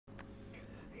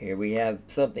Here we have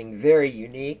something very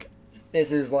unique.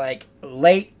 This is like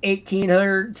late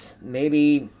 1800s,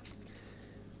 maybe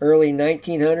early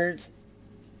 1900s,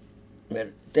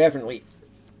 but definitely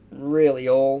really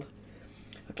old.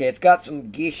 Okay, it's got some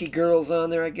Geisha girls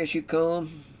on there, I guess you call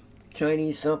them.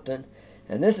 Chinese something.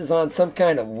 And this is on some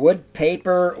kind of wood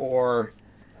paper or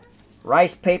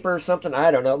rice paper or something.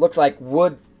 I don't know. It looks like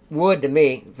wood to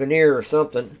me. Veneer or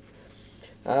something.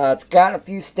 It's got a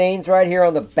few stains right here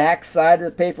on the back side of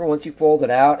the paper once you fold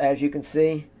it out, as you can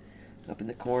see, up in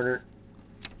the corner.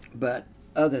 But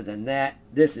other than that,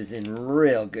 this is in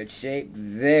real good shape.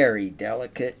 Very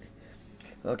delicate.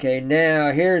 Okay,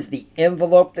 now here's the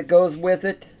envelope that goes with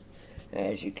it.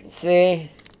 As you can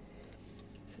see,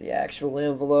 it's the actual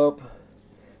envelope.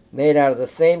 Made out of the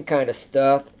same kind of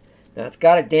stuff. Now it's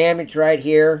got a damage right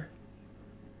here.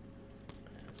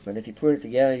 But if you put it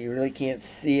together, you really can't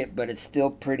see it, but it's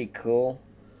still pretty cool.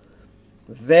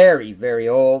 Very, very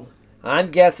old.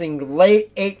 I'm guessing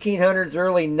late 1800s,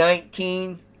 early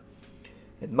 19.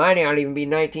 It might not even be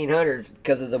 1900s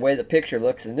because of the way the picture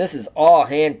looks. And this is all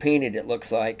hand-painted, it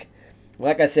looks like.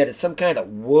 Like I said, it's some kind of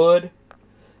wood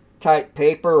type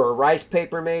paper or rice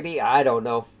paper maybe. I don't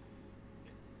know.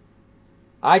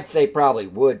 I'd say probably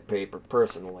wood paper,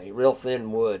 personally. Real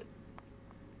thin wood.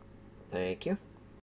 Thank you.